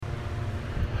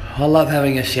I love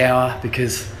having a shower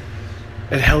because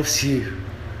it helps you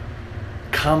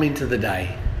come into the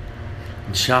day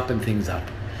and sharpen things up.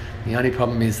 The only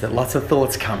problem is that lots of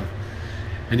thoughts come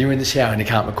and you're in the shower and you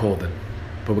can't record them.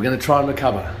 But we're going to try and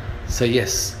recover. So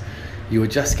yes, you are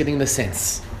just getting the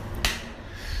sense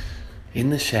in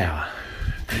the shower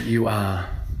that you are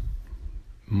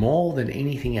more than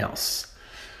anything else.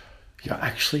 You're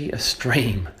actually a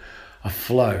stream, a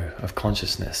flow of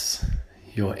consciousness.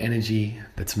 Your energy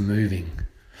that's moving.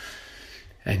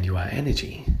 And you are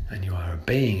energy, and you are a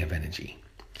being of energy.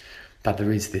 But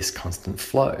there is this constant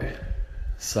flow.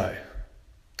 So,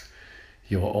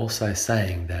 you're also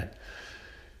saying that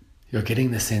you're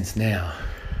getting the sense now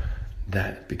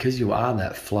that because you are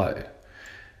that flow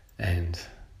and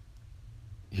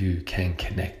you can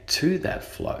connect to that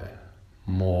flow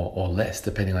more or less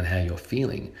depending on how you're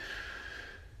feeling,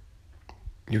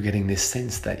 you're getting this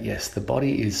sense that yes, the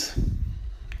body is,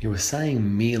 you were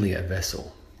saying merely a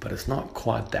vessel, but it's not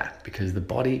quite that, because the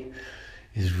body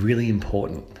is really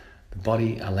important. The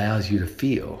body allows you to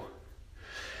feel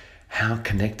how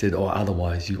connected or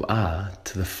otherwise you are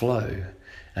to the flow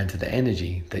and to the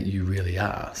energy that you really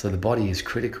are. So the body is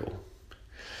critical.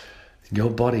 Your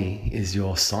body is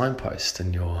your signpost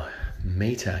and your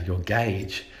meter, your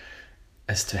gauge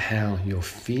as to how you're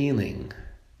feeling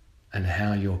and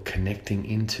how you're connecting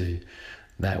into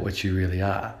that which you really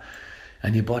are.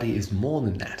 And your body is more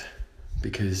than that,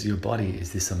 because your body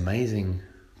is this amazing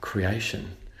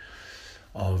creation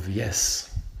of,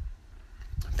 yes,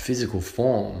 physical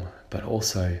form, but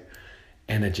also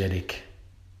energetic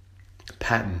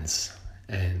patterns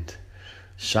and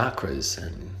chakras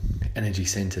and energy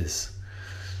centers.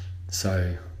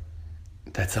 So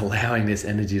that's allowing this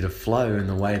energy to flow in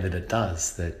the way that it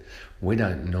does, that we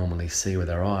don't normally see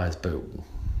with our eyes, but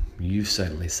you've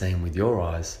certainly seen with your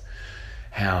eyes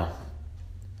how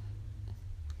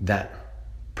that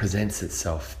presents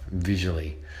itself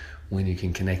visually when you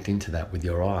can connect into that with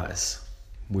your eyes,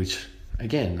 which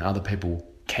again, other people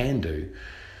can do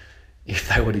if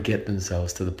they were to get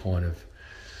themselves to the point of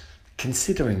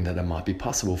considering that it might be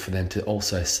possible for them to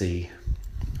also see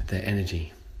the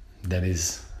energy that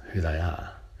is who they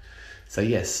are. So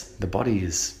yes, the body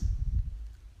is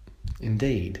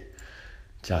indeed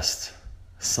just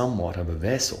somewhat of a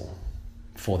vessel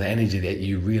for the energy that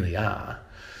you really are,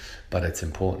 but it's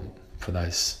important for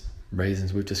those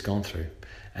reasons we've just gone through.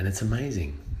 And it's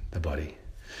amazing, the body.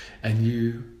 And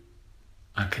you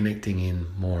are connecting in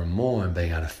more and more and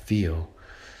being able to feel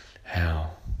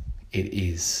how it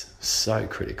is so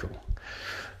critical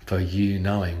for you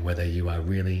knowing whether you are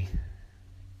really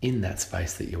in that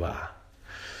space that you are.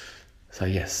 So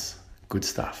yes, good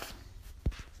stuff.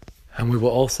 And we were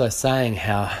also saying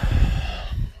how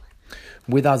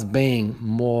with us being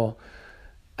more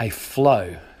a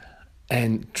flow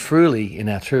and truly in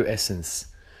our true essence,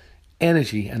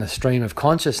 energy and a stream of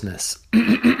consciousness,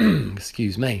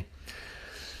 excuse me,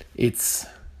 it's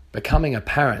becoming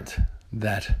apparent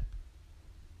that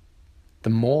the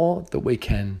more that we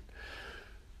can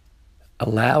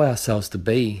allow ourselves to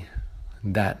be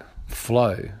that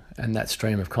flow and that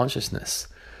stream of consciousness,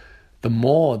 the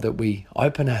more that we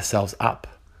open ourselves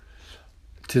up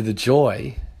to the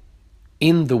joy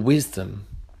in the wisdom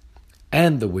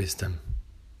and the wisdom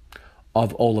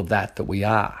of all of that we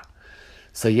are.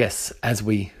 So yes, as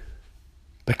we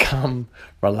become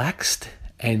relaxed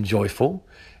and joyful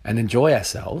and enjoy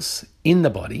ourselves in the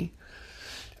body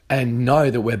and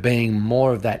know that we're being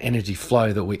more of that energy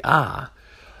flow that we are,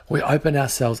 we open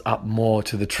ourselves up more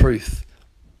to the truth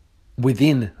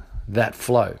within that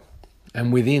flow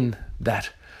and within that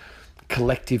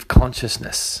collective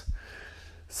consciousness.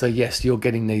 So yes, you're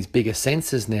getting these bigger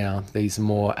senses now, these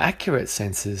more accurate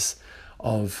senses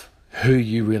of who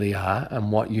you really are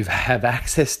and what you have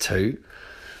access to,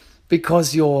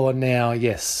 because you're now,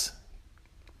 yes,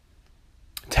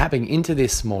 tapping into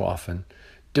this more often,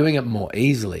 doing it more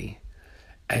easily,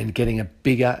 and getting a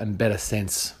bigger and better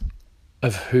sense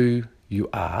of who you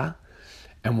are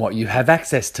and what you have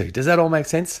access to. Does that all make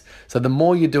sense? So the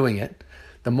more you're doing it,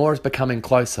 the more it's becoming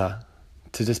closer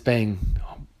to just being,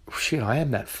 oh, shit, I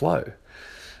am that flow.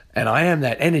 And I am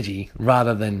that energy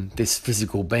rather than this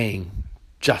physical being,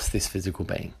 just this physical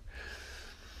being.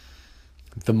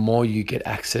 The more you get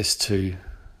access to,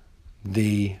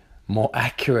 the more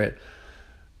accurate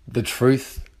the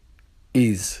truth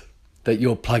is that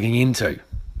you're plugging into.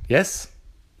 Yes?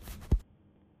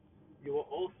 You are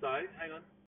also, hang on.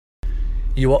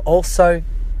 You are also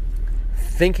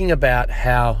thinking about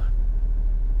how,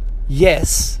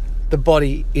 yes, the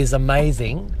body is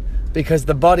amazing, because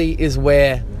the body is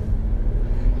where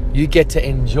you get to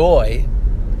enjoy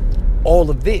all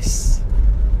of this.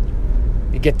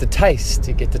 get to taste,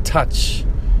 you get to touch,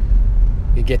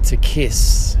 you get to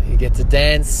kiss, you get to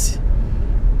dance.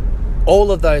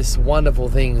 All of those wonderful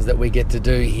things that we get to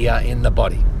do here in the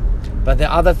body. But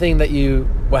the other thing that you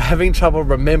were having trouble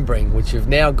remembering, which you've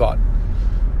now got,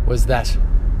 was that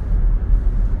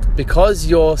because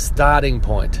your starting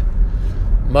point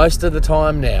most of the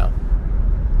time now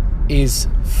is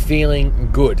feeling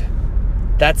good,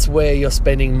 that's where you're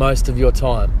spending most of your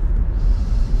time.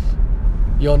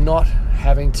 You're not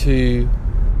having to,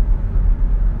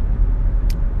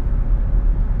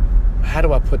 how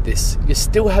do I put this? You're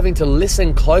still having to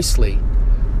listen closely,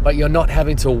 but you're not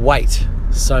having to wait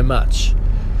so much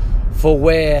for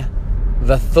where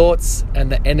the thoughts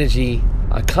and the energy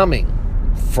are coming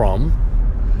from,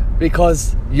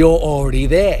 because you're already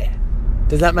there.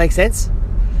 Does that make sense?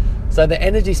 So the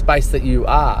energy space that you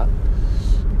are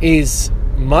is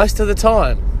most of the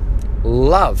time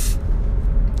love,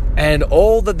 and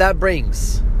all that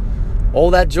brings,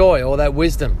 all that joy, all that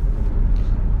wisdom,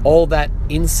 all that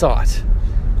insight,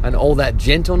 and all that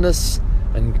gentleness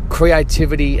and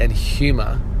creativity and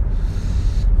humor,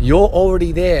 you're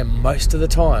already there most of the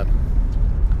time.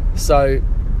 So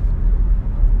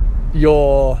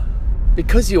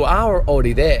because you are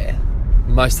already there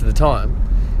most of the time,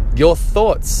 your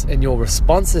thoughts and your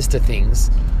responses to things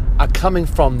are coming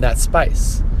from that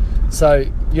space. So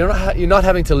you're not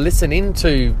having to listen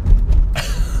into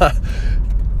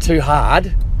too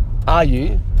hard, are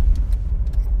you,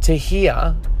 to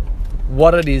hear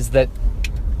what it is that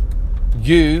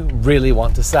you really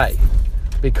want to say,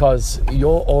 because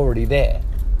you're already there.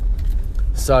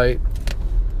 So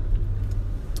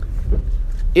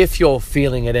if you're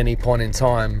feeling at any point in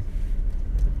time,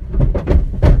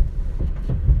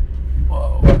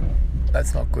 whoa,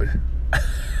 that's not good,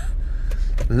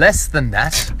 less than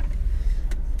that,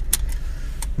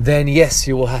 then yes,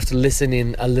 you will have to listen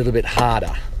in a little bit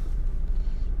harder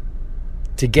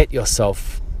to get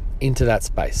yourself into that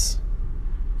space.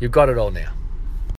 You've got it all now.